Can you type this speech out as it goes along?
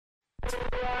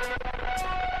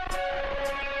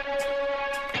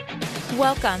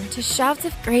Welcome to Shouts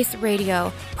of Grace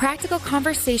Radio, practical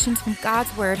conversations from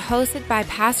God's Word, hosted by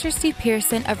Pastor Steve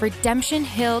Pearson of Redemption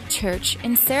Hill Church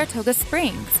in Saratoga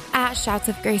Springs. At Shouts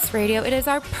of Grace Radio, it is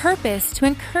our purpose to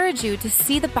encourage you to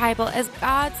see the Bible as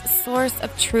God's source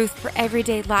of truth for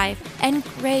everyday life and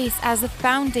grace as the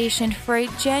foundation for a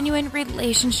genuine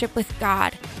relationship with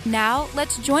God. Now,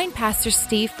 let's join Pastor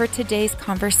Steve for today's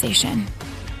conversation.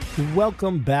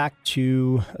 Welcome back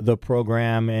to the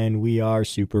program, and we are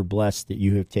super blessed that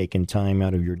you have taken time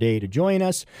out of your day to join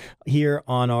us here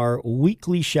on our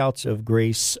weekly Shouts of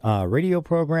Grace radio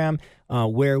program,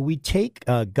 where we take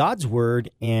God's Word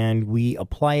and we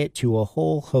apply it to a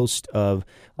whole host of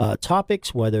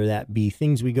topics, whether that be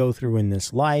things we go through in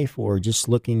this life or just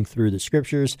looking through the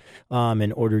Scriptures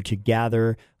in order to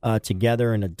gather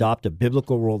together and adopt a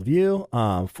biblical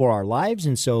worldview for our lives.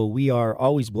 And so we are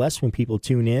always blessed when people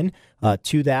tune in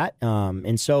to that.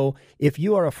 And so if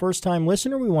you are a first-time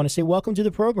listener, we want to say welcome to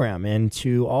the program and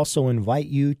to also invite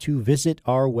you to visit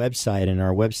our website. And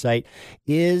our website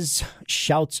is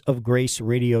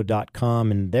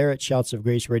shoutsofgraceradio.com. And there at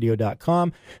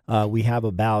shoutsofgraceradio.com, we have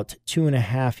about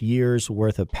 2.5 years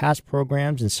worth of past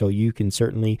programs. And so you can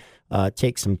certainly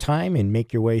take some time and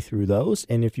make your way through those.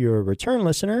 And if you're a return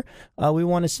listener, we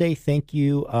want to say thank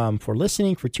you for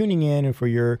listening, for tuning in, and for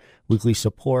your weekly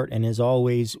support. And as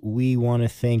always, we want to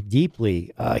thank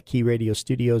deeply Key Radio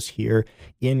Studios here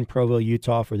in Provo,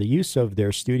 Utah, for the use of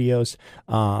their studios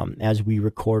as we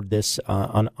record this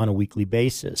on a weekly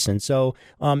basis. And so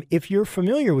if you're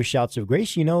familiar with Shouts of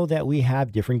Grace, you know that we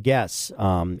have different guests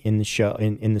in the show,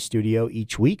 in the studio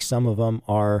each week. Some of them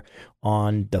are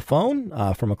on the phone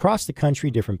from across the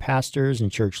country, different pastors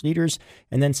and church leaders,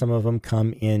 and then some of them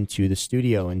come into the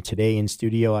studio. And today in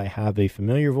studio, I have a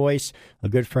familiar voice, a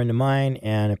good friend of mine,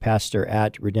 and a pastor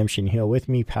at Redemption Hill with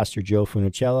me, Pastor Joe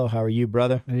Funicello. How are you,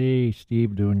 brother? Hey,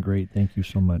 Steve, doing great. Thank you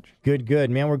so much. Good.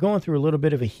 Man, we're going through a little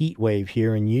bit of a heat wave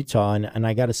here in Utah, and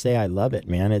I got to say, I love it,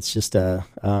 man. It's just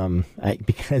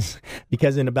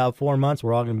because in about 4 months,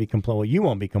 we're all going to be complaining. Well, you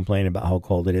won't be complaining about how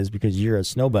cold it is because you're a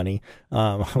snow bunny.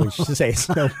 To say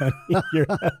snow bunny.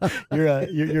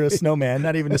 You're a snowman,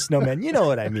 not even a snowman. You know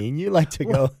what I mean. You like to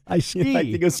go. I ski. You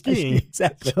like to go skiing.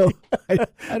 Exactly. So I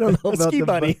don't know a about ski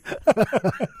bunny.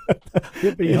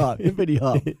 Hippity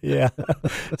hop. Yeah.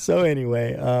 So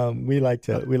anyway, we like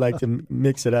to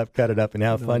mix it up, cut it up, and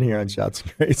have fun here on Shouts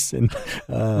of Grace. And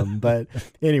but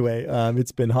anyway,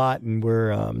 it's been hot, and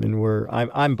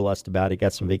I'm blessed about it.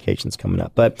 Got some vacations coming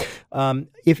up, but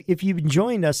if you've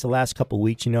joined us the last couple of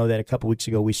weeks, you know that a couple of weeks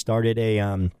ago we started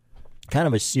a kind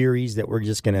of a series that we're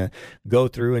just going to go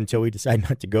through until we decide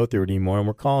not to go through it anymore. And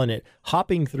we're calling it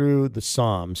Hopping Through the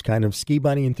Psalms, kind of ski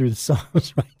bunnying through the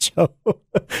Psalms, right, Joe?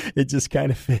 It just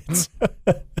kind of fits.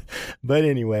 But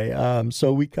anyway,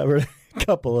 so we covered a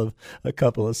couple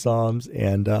of Psalms,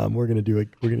 and we're going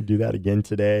to do that again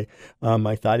today.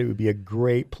 I thought it would be a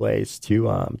great place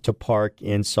to park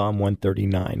in Psalm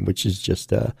 139, which is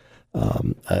just a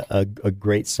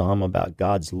great psalm about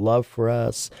God's love for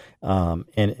us, and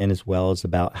as well as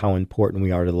about how important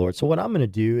we are to the Lord. So what I'm going to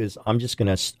do is I'm just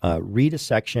going to read a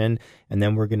section, and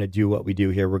then we're going to do what we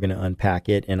do here. We're going to unpack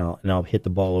it, and I'll hit the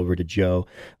ball over to Joe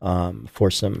for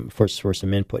some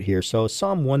input here. So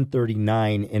Psalm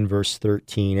 139 in verse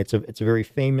 13. It's a very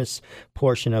famous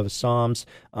portion of Psalms,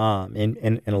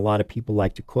 and a lot of people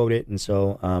like to quote it. And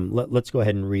so let's go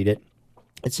ahead and read it.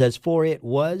 It says, "For it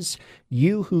was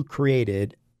you who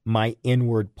created my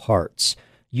inward parts.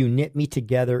 You knit me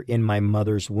together in my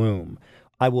mother's womb.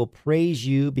 I will praise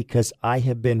you because I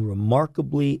have been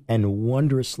remarkably and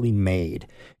wondrously made.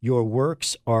 Your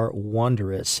works are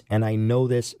wondrous, and I know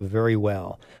this very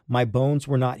well. My bones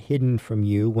were not hidden from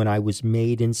you when I was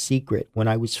made in secret, when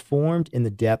I was formed in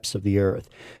the depths of the earth.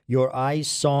 Your eyes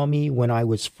saw me when I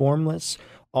was formless.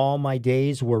 All my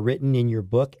days were written in your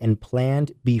book and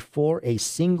planned before a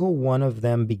single one of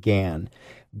them began.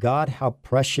 God, how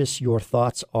precious your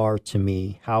thoughts are to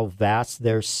me, how vast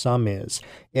their sum is.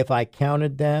 If I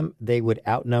counted them, they would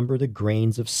outnumber the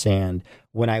grains of sand.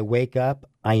 When I wake up,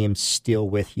 I am still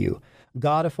with you.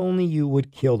 God, if only you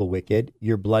would kill the wicked,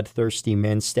 your bloodthirsty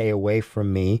men stay away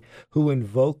from me, who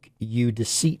invoke you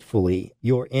deceitfully.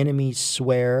 Your enemies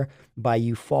swear by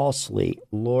you falsely.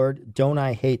 Lord, don't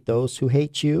I hate those who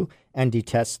hate you and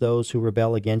detest those who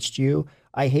rebel against you?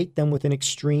 I hate them with an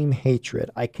extreme hatred.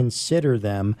 I consider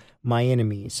them my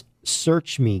enemies.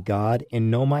 Search me, God,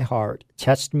 and know my heart.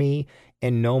 Test me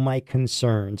and know my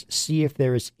concerns. See if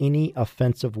there is any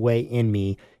offensive way in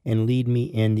me, and lead me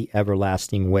in the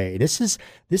everlasting way. This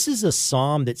is a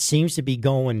psalm that seems to be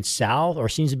going south or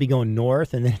seems to be going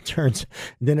north, and then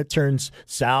it turns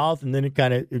south, and then it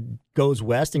kind of goes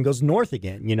west and goes north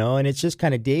again, and it's just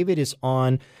kind of David is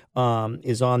on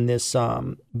this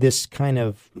this kind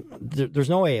of, there's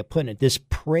no way of putting it, this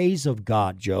praise of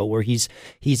God, Joe, where he's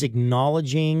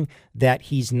acknowledging that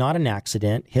he's not an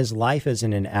accident. His life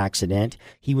isn't an accident.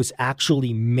 He was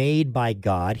actually made by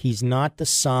God. He's not the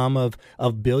sum of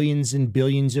billions and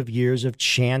billions of years of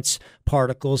chance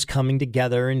particles coming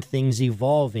together and things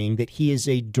evolving, that he is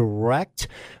a direct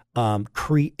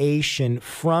creation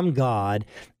from God.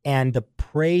 And the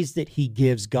praise that he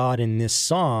gives God in this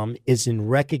psalm is in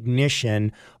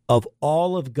recognition of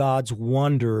all of God's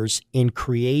wonders in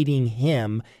creating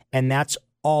him, and that's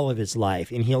all of his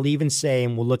life. And he'll even say,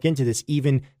 and we'll look into this,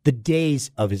 even the days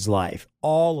of his life,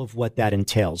 all of what that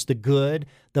entails, the good,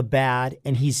 the bad,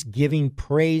 and he's giving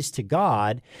praise to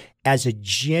God as a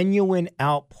genuine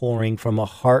outpouring from a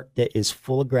heart that is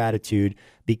full of gratitude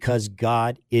because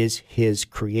God is his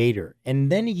creator.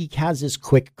 And then he has this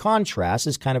quick contrast,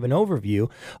 as kind of an overview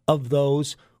of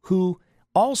those who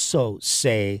also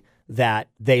say that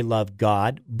they love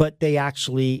God, but they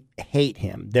actually hate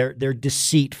him. They're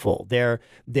deceitful. They're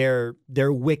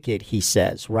wicked, he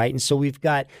says, right? And so we've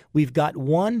got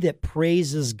one that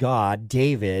praises God,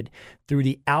 David, through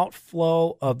the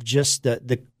outflow of just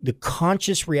the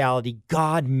conscious reality,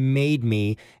 God made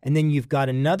me. And then you've got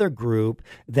another group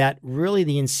that really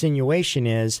the insinuation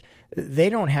is they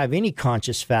don't have any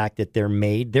conscious fact that they're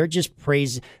made. They're just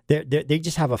they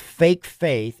just have a fake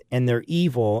faith and they're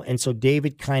evil. And so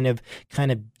David kind of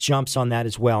jumps on that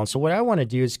as well. And so what I want to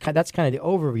do is, that's kind of the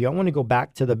overview. I want to go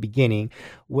back to the beginning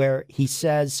where he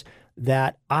says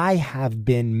that I have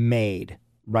been made,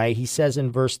 right? He says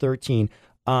in verse 13,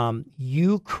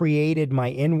 you created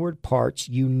my inward parts.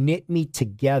 You knit me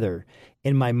together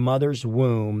in my mother's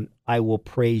womb. I will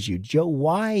praise you. Joe,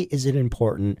 why is it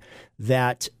important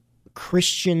that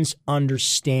Christians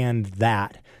understand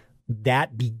that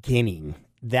beginning,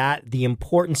 that the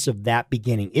importance of that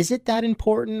beginning? Is it that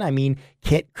important? I mean,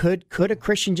 could a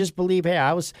Christian just believe, hey,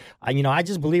 I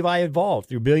just believe I evolved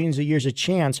through billions of years of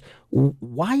chance?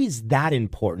 Why is that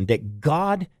important, that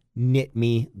God knit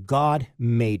me, God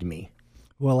made me?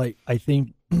 Well, I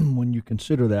think when you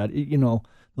consider that, the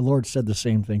Lord said the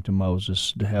same thing to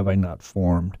Moses, have I not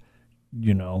formed,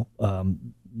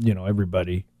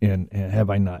 everybody, and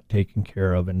have I not taken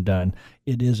care of and done?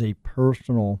 It is a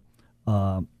personal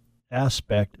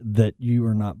aspect that you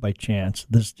are not by chance.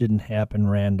 This didn't happen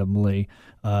randomly,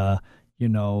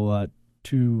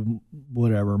 two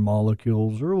whatever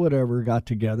molecules or whatever got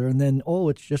together, and then,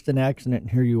 it's just an accident,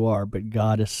 and here you are. But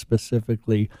God is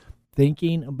specifically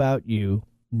thinking about you,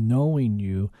 knowing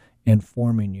you, and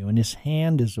forming you, and his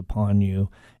hand is upon you.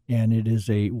 And it is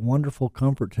a wonderful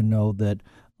comfort to know that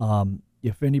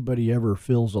if anybody ever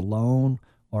feels alone,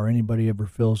 or anybody ever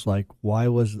feels like, why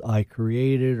was I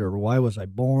created, or why was I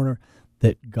born,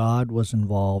 that God was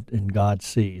involved and God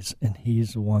sees, and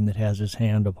he's the one that has his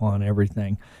hand upon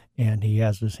everything, and he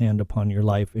has his hand upon your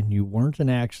life, and you weren't an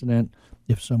accident.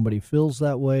 If somebody feels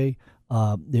that way,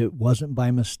 it wasn't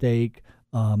by mistake,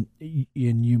 and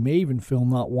you may even feel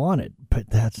not wanted, but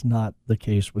that's not the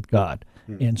case with God.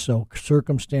 And so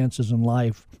circumstances in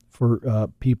life for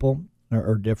people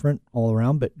are different all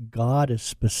around, but God is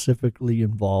specifically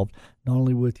involved, not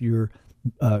only with your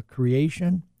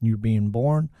creation, you being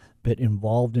born, but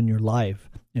involved in your life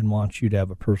and wants you to have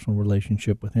a personal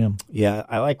relationship with him. Yeah,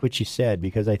 I like what you said,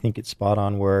 because I think it's spot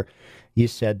on where you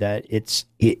said that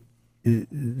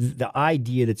the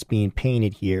idea that's being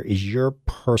painted here is you're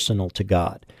personal to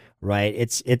God. Right?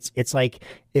 It's like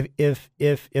if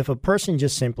a person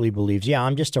just simply believes, yeah,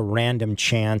 I'm just a random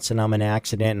chance and I'm an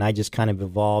accident and I just kind of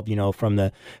evolved, from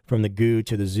the goo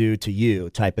to the zoo to you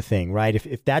type of thing, right?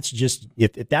 If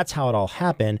that's how it all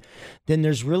happened, then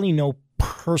there's really no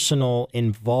personal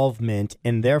involvement,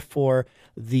 and therefore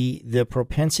the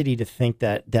propensity to think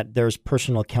that there's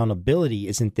personal accountability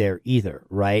isn't there either,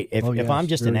 right? If I'm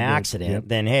just an accident,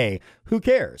 then hey, who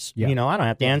cares? I don't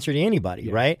have to answer to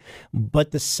anybody, right? But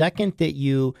the second that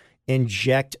you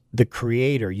inject the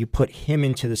creator, you put him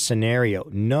into the scenario.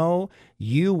 No,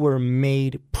 you were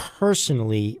made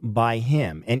personally by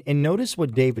him. And notice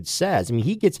what David says. I mean,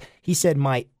 he said,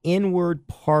 my inward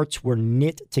parts were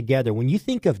knit together. When you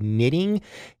think of knitting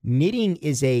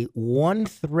is a one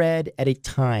thread at a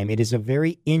time. It is a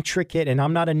very intricate, and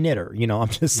I'm not a knitter, I'm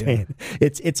just saying.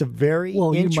 It's a very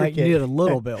intricate. You might knit a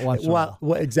little bit once in a while.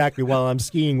 Well, exactly, while I'm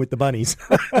skiing with the bunnies.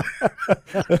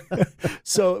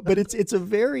 So, but it's a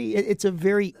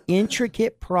very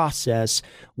intricate process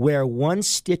where one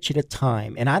stitch at a time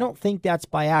time, and I don't think that's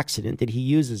by accident that he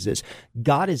uses this.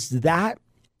 God is that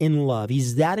in love.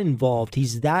 He's that involved.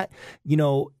 He's that,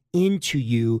 into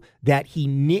you, that he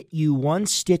knit you one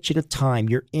stitch at a time,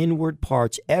 your inward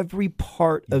parts, every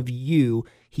part of you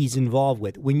he's involved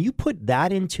with. When you put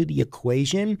that into the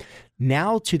equation,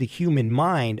 now to the human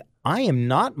mind, I am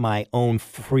not my own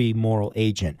free moral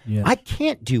agent. Yes. I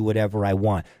can't do whatever I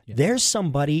want. Yes. There's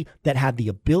somebody that had the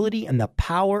ability and the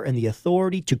power and the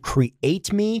authority to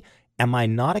create me. Am I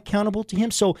not accountable to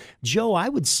him? So, Joe, I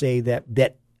would say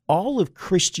that all of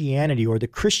Christianity, or the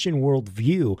Christian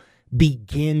worldview,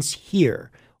 begins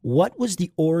here. What was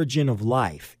the origin of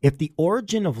life? If the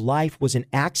origin of life was an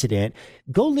accident,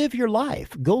 go live your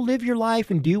life. Go live your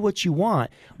life and do what you want.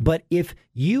 But if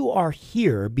you are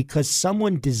here because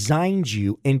someone designed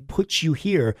you and put you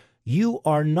here, you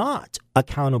are not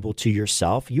accountable to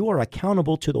yourself. You are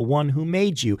accountable to the one who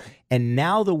made you. And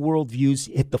now the worldviews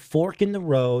hit the fork in the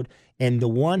road, and the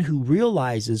one who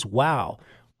realizes, wow,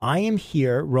 I am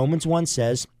here, Romans 1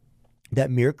 says, that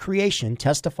mere creation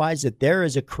testifies that there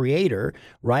is a creator,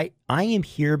 right? I am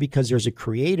here because there's a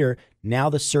creator. Now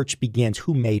the search begins.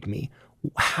 Who made me?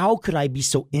 How could I be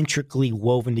so intricately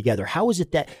woven together? How is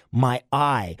it that my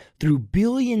eye, through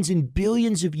billions and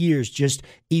billions of years, just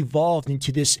evolved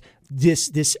into this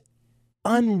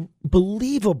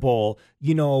unbelievable,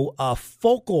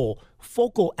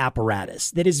 focal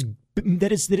apparatus that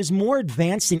is more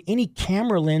advanced than any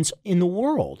camera lens in the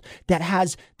world, that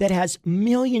has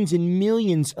millions and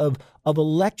millions of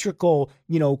electrical,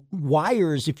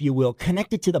 wires, if you will,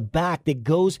 connected to the back, that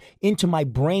goes into my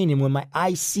brain. And when my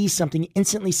eye sees something, it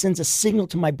instantly sends a signal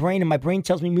to my brain, and my brain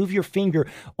tells me, move your finger,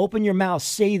 open your mouth,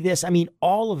 say this. I mean,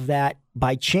 all of that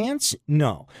by chance?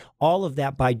 No. All of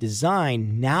that by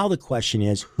design. Now the question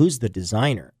is, who's the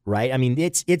designer, right? I mean,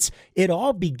 it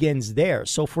all begins there.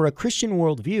 So for a Christian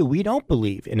worldview, we don't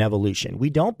believe in evolution. We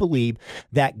don't believe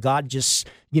that God just,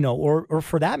 or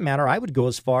for that matter, I would go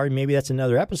as far, and maybe that's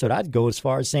another episode, I'd go as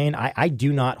far as saying I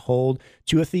do not hold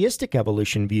to a theistic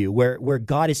evolution view where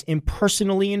God is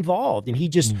impersonally involved and he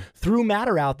just threw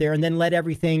matter out there and then let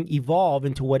everything evolve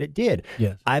into what it did.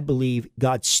 Yes. I believe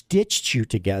God stitched you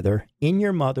together in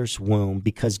your mother's womb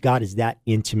because God is that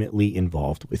intimately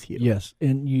involved with you. Yes,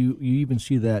 and you even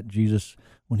see that Jesus,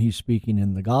 when he's speaking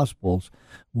in the Gospels,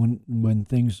 when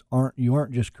things you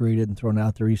aren't just created and thrown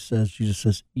out there, Jesus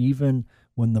says, even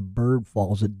when the bird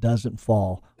falls, it doesn't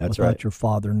fall without your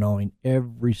Father knowing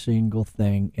every single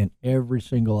thing and every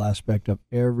single aspect of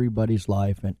everybody's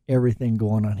life and everything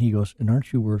going on. He goes, and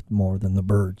aren't you worth more than the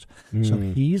birds? So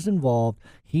he's involved.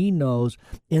 He knows.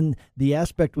 In the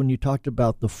aspect when you talked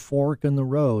about the fork in the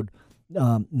road,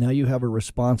 now you have a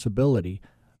responsibility,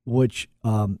 which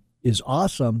is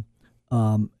awesome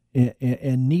and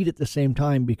neat at the same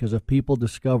time, because if people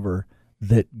discover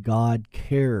that God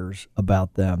cares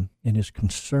about them and is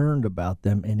concerned about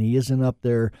them, and he isn't up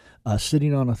there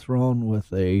sitting on a throne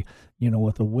with a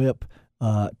whip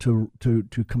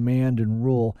to command and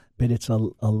rule, but it's a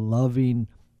loving,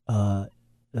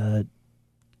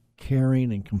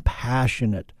 caring and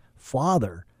compassionate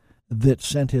Father that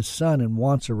sent his Son and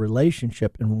wants a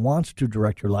relationship and wants to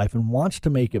direct your life and wants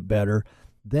to make it better,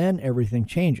 then everything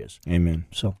changes. Amen.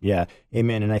 So yeah,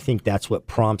 amen. And I think that's what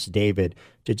prompts David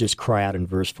to just cry out in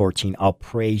verse 14, I'll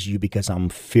praise you because I'm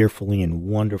fearfully and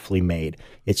wonderfully made.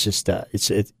 It's just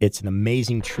it's an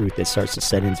amazing truth that starts to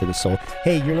set into the soul.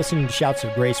 Hey, you're listening to Shouts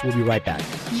of Grace. We'll be right back.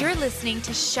 You're listening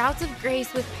to Shouts of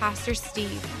Grace with Pastor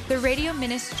Steve, the radio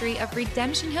ministry of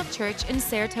Redemption Hill Church in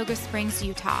Saratoga Springs,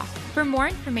 Utah. For more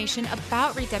information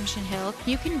about Redemption Hill,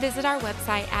 you can visit our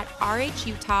website at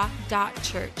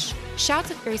rhutah.church. Shouts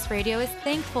of Grace Radio is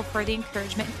thankful for the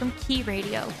encouragement from Key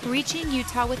Radio, reaching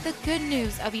Utah with the good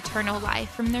news of eternal life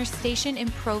from their station in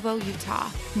Provo, Utah.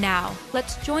 Now,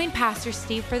 let's join Pastor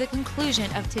Steve for the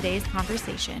conclusion of today's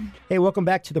conversation. Hey, welcome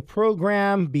back to the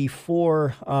program.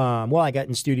 Before, I got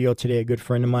in studio today a good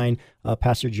friend of mine,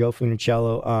 Pastor Joe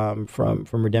Funicello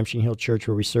from Redemption Hill Church,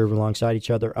 where we serve alongside each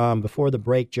other. Before the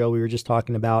break, Joe, we were just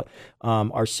talking about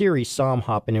our series, Psalm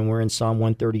Hopping, and we're in Psalm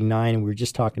 139, and we were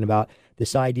just talking about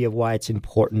this idea of why it's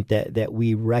important that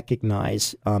we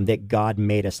recognize that God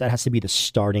made us. That has to be the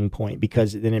starting point,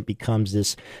 because then it becomes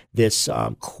this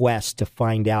quest to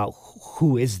find out,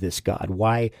 who is this God?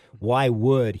 Why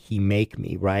would he make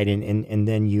me, right? And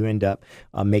then you end up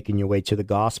making your way to the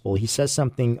gospel. He says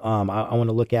something I want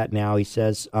to look at now. He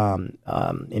says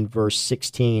in verse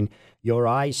 16, your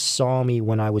eyes saw me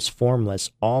when I was formless.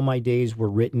 All my days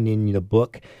were written in the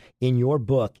book in your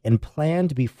book and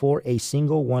planned before a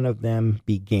single one of them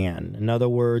began. In other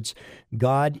words,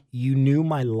 God, you knew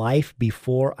my life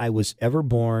before I was ever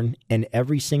born and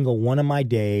every single one of my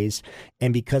days.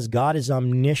 And because God is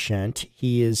omniscient,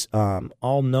 he is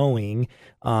all-knowing,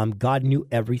 God knew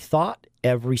every thought,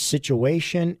 every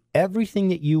situation, everything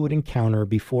that you would encounter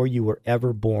before you were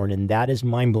ever born. And that is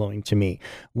mind-blowing to me,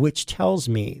 which tells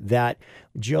me that,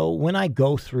 Joe, when I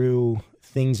go through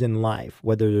things in life,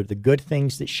 whether they're the good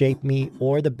things that shape me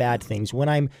or the bad things, when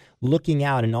I'm looking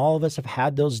out, and all of us have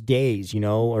had those days,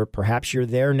 or perhaps you're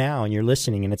there now and you're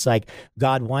listening and it's like,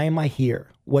 God, why am I here?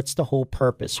 What's the whole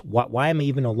purpose? Why am I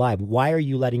even alive? Why are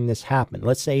you letting this happen?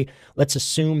 Let's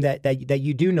assume that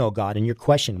you do know God and you're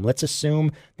questioning. Let's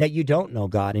assume that you don't know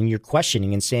God and you're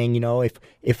questioning and saying,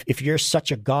 if you're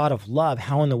such a God of love,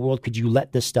 how in the world could you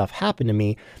let this stuff happen to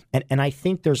me? And I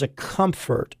think there's a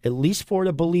comfort, at least for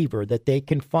the believer, that they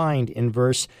can find in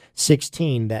verse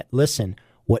 16 that, listen,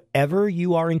 whatever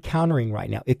you are encountering right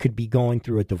now, it could be going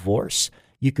through a divorce.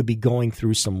 You could be going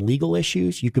through some legal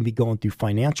issues. You could be going through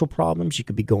financial problems. You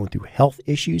could be going through health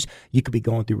issues. You could be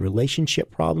going through relationship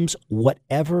problems.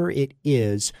 Whatever it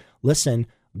is, listen,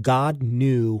 God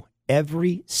knew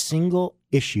every single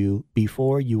issue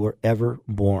before you were ever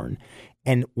born.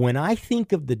 And when I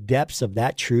think of the depths of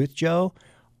that truth, Joe,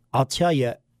 I'll tell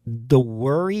you, the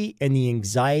worry and the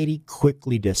anxiety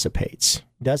quickly dissipates,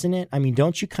 doesn't it? I mean,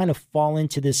 don't you kind of fall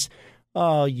into this,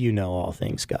 oh, you know all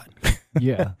things, God.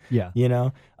 Yeah.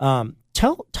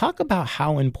 Talk about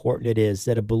how important it is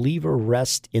that a believer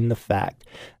rest in the fact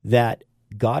that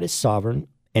God is sovereign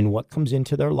and what comes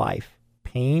into their life,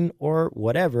 pain or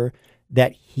whatever,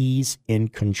 that he's in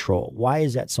control. Why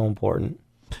is that so important?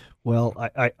 Well,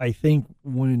 I think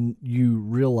when you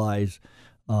realize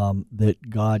that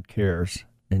God cares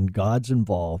and God's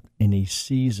involved and he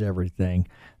sees everything,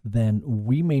 then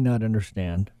we may not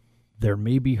understand. There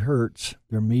may be hurts.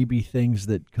 There may be things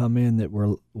that come in that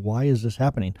why is this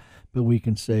happening? But we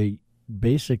can say,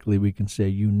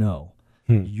 you know,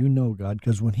 God,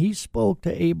 because when he spoke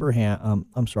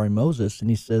to Moses, and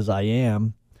he says, I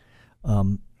am,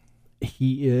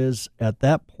 he is at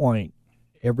that point,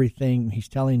 everything. He's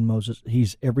telling Moses,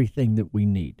 he's everything that we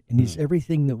need. And he's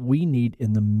everything that we need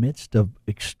in the midst of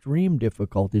extreme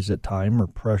difficulties at time, or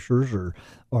pressures,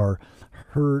 or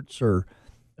hurts, or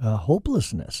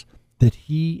hopelessness. That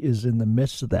he is in the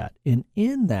midst of that. And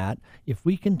in that, if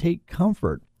we can take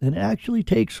comfort, and it actually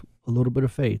takes a little bit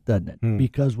of faith, doesn't it?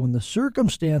 Because when the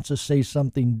circumstances say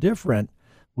something different,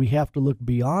 we have to look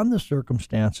beyond the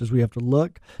circumstances. We have to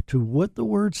look to what the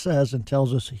Word says and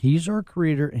tells us he's our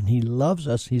Creator and he loves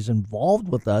us, he's involved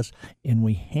with us, and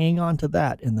we hang on to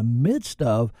that in the midst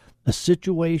of a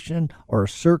situation or a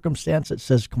circumstance that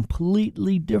says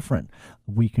completely different.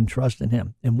 We can trust in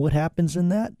him. And what happens in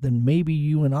that? Then maybe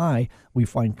you and I, we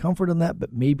find comfort in that,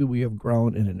 but maybe we have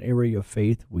grown in an area of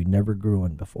faith we never grew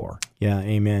in before. Yeah,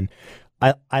 amen.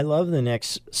 I love the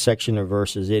next section of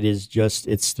verses.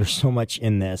 There's so much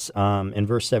in this. In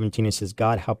verse 17, it says,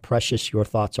 God, how precious your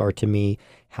thoughts are to me,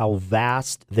 how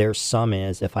vast their sum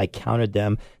is. If I counted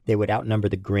them, they would outnumber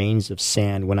the grains of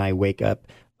sand. When I wake up,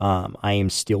 I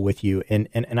am still with you. And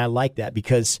I like that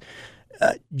because,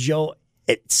 Joe,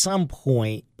 at some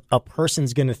point, a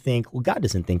person's going to think, well, God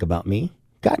doesn't think about me.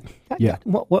 God,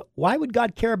 why would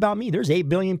God care about me? There's 8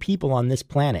 billion people on this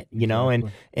planet,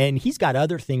 exactly. and he's got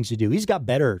other things to do. He's got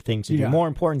better things to do, more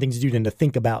important things to do than to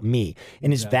think about me.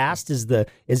 And as vast as the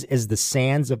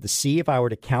sands of the sea, if I were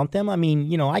to count them, I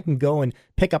mean, I can go and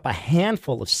pick up a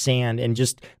handful of sand and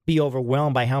just be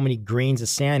overwhelmed by how many grains of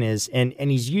sand is. And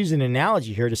he's using an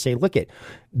analogy here to say, look at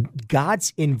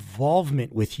God's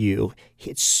involvement with you.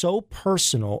 It's so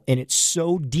personal and it's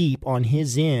so deep on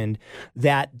his end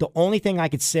that the only thing I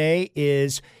could say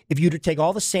is if you were to take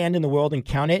all the sand in the world and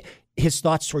count it, his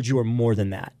thoughts towards you are more than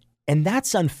that. And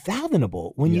that's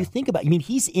unfathomable when you think about it. I mean,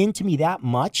 he's into me that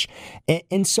much.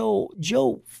 And so,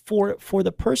 Joe, for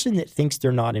the person that thinks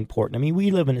they're not important, I mean,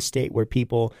 we live in a state where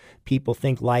people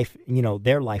think life,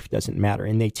 their life doesn't matter.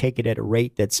 And they take it at a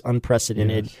rate that's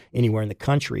unprecedented anywhere in the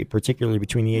country, particularly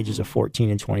between the ages of 14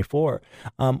 and 24.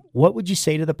 What would you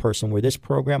say to the person where this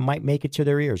program might make it to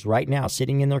their ears right now,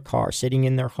 sitting in their car, sitting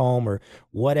in their home or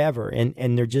whatever,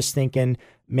 and they're just thinking,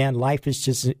 man, life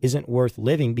isn't worth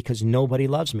living because nobody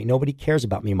loves me. Nobody cares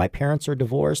about me. My parents are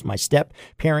divorced. My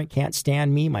step-parent can't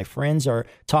stand me. My friends are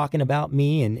talking about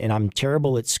me, and I'm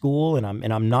terrible at school, and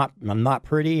I'm not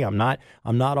pretty. I'm not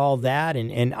all that,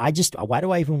 and I just, why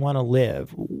do I even want to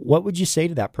live? What would you say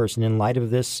to that person in light of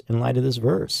this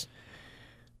verse?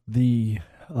 The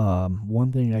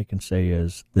one thing I can say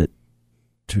is that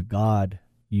to God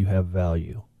you have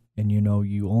value. And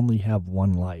you only have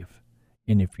one life.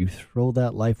 And if you throw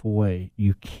that life away,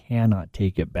 you cannot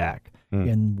take it back.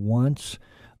 And once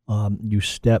you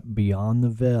step beyond the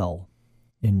veil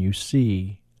and you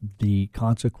see the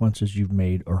consequences you've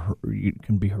made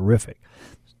can be horrific,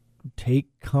 take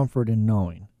comfort in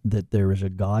knowing that there is a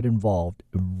God involved.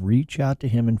 Reach out to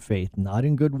him in faith, not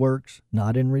in good works,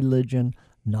 not in religion,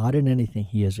 not in anything.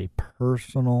 He is a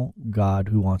personal God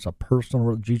who wants a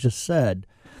personal. Jesus said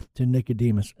to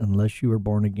Nicodemus, unless you are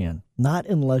born again, not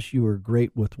unless you are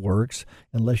great with works,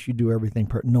 unless you do everything.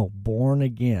 No, born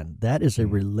again. That is a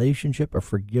relationship of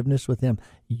forgiveness with him.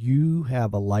 You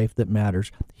have a life that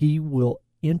matters. He will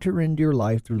enter into your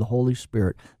life through the Holy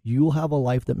Spirit. You'll have a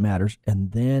life that matters,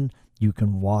 and then you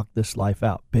can walk this life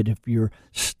out. But if you're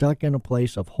stuck in a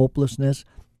place of hopelessness,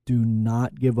 do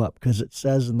not give up, because it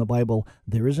says in the Bible,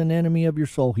 there is an enemy of your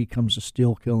soul. He comes to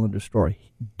steal, kill, and destroy.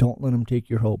 Don't let him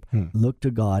take your hope. Look to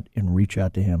God and reach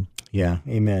out to him. Yeah,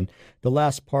 amen. The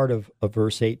last part of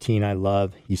verse 18 I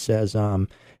love. He says,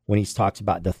 when he talks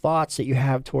about the thoughts that you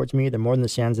have towards me, they're more than the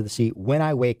sands of the sea. When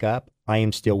I wake up, I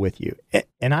am still with you.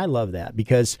 And I love that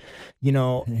because,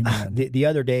 the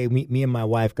other day, me and my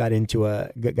wife got into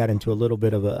a little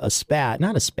bit of a spat,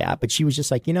 not a spat, but she was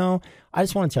just like, I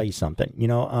just want to tell you something.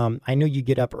 I know you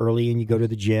get up early and you go to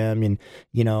the gym and,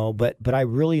 but I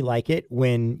really like it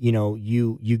when,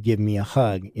 you give me a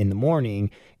hug in the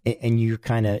morning and you're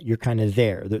kind of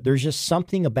there. There's just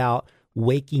something about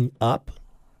waking up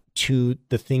to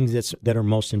the things that are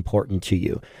most important to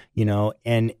you,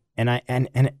 and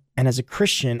as a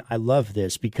Christian, I love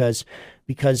this because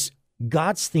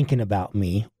God's thinking about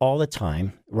me all the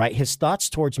time, right? His thoughts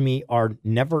towards me are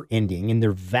never ending and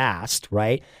they're vast,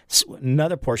 right? So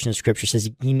another portion of Scripture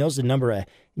says he knows the number of,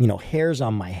 hairs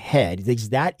on my head. He's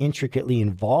that intricately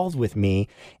involved with me.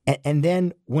 And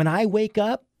then when I wake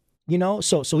up,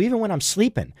 so even when I'm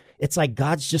sleeping, it's like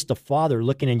God's just a father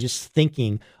looking and just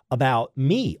thinking about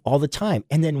me all the time.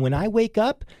 And then when I wake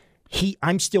up,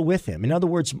 I'm still with him. In other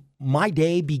words, my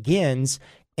day begins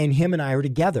and him and I are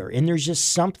together. And there's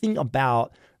just something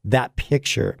about that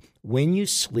picture. When you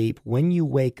sleep, when you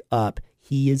wake up,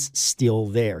 he is still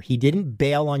there. He didn't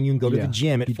bail on you and go to the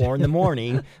gym at 4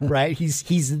 a.m, right?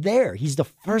 He's there. He's the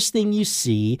first thing you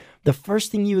see, the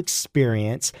first thing you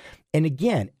experience. And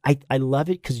again, I love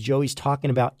it because Joey's talking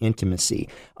about intimacy.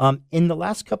 In the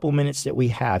last couple of minutes that we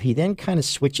have, he then kind of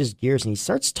switches gears and he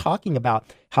starts talking about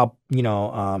how he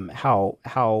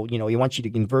wants you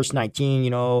to, in verse 19,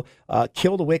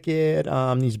 kill the wicked,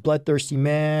 these bloodthirsty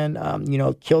men,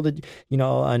 kill the,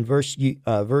 in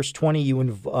verse 20,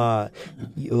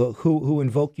 who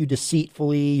invoke you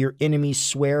deceitfully, your enemies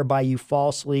swear by you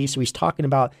falsely. So he's talking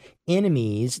about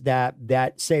enemies that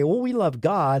say, well, we love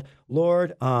God,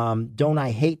 Lord, don't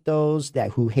I hate those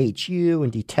who hate you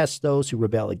and detest those who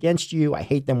rebel against you? I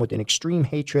hate them with an extreme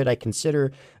hatred. I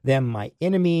consider them my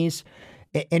enemies.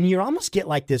 And you almost get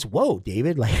like this, whoa,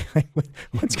 David, like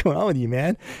what's going on with you,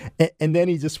 man? And then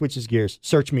he just switches gears.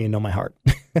 Search me and know my heart.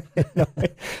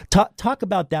 Talk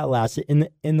about that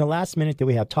in the last minute that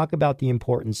we have. Talk about the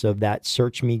importance of that.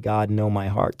 Search me, God, know my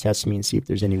heart. Test me and see if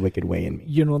there's any wicked way in me.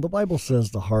 The Bible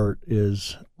says the heart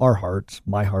is our hearts,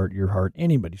 my heart, your heart,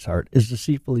 anybody's heart is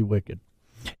deceitfully wicked.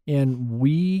 And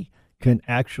we can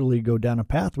actually go down a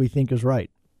path we think is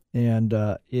right. And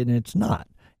it's not.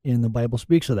 And the Bible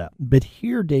speaks of that. But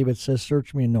here David says,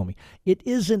 search me and know me. It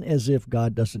isn't as if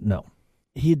God doesn't know.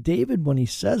 David, when he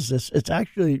says this, it's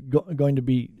actually going to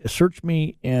be, search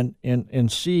me and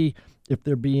see if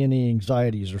there be any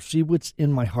anxieties or see what's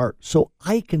in my heart so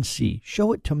I can see.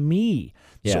 Show it to me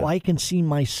so I can see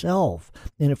myself.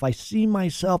 And if I see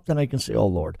myself, then I can say, oh,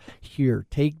 Lord, here,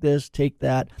 take this, take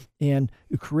that, and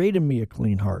create in me a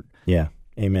clean heart. Yeah.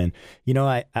 Amen.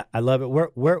 I love it.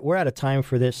 We're out of time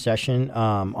for this session.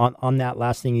 On that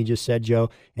last thing you just said, Joe,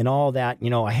 and all that,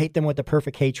 I hate them with a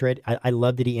perfect hatred. I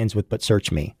love that he ends with, but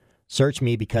search me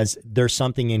because there's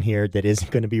something in here that isn't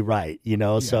going to be right,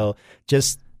 so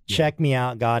just check me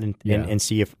out, God, and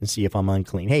see if I'm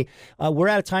unclean. Hey, we're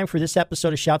out of time for this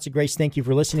episode of Shouts of Grace. Thank you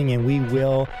for listening, and we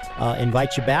will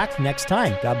invite you back next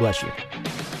time. God bless you.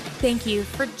 Thank you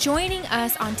for joining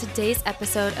us on today's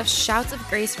episode of Shouts of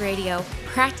Grace Radio,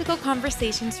 practical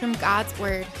conversations from God's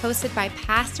Word, hosted by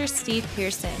Pastor Steve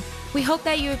Pearson. We hope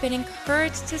that you have been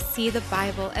encouraged to see the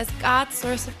Bible as God's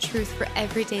source of truth for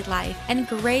everyday life and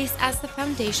grace as the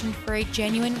foundation for a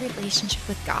genuine relationship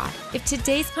with God. If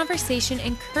today's conversation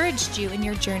encouraged you in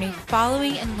your journey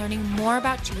following and learning more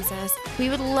about Jesus, we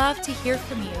would love to hear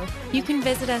from you. You can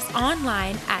visit us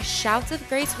online at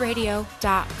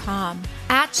shoutsofgraceradio.com.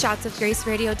 At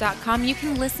shoutsofgraceradio.com, you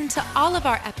can listen to all of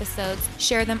our episodes,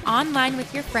 share them online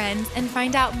with your friends, and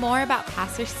find out more about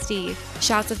Pastor Steve.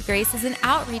 Shouts of Grace is an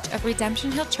outreach of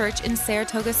Redemption Hill Church in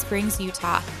Saratoga Springs,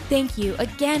 Utah. Thank you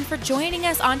again for joining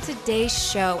us on today's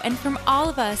show. And from all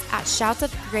of us at Shouts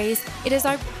of Grace, it is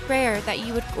our prayer that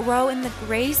you would grow in the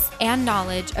grace and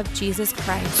knowledge of Jesus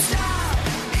Christ.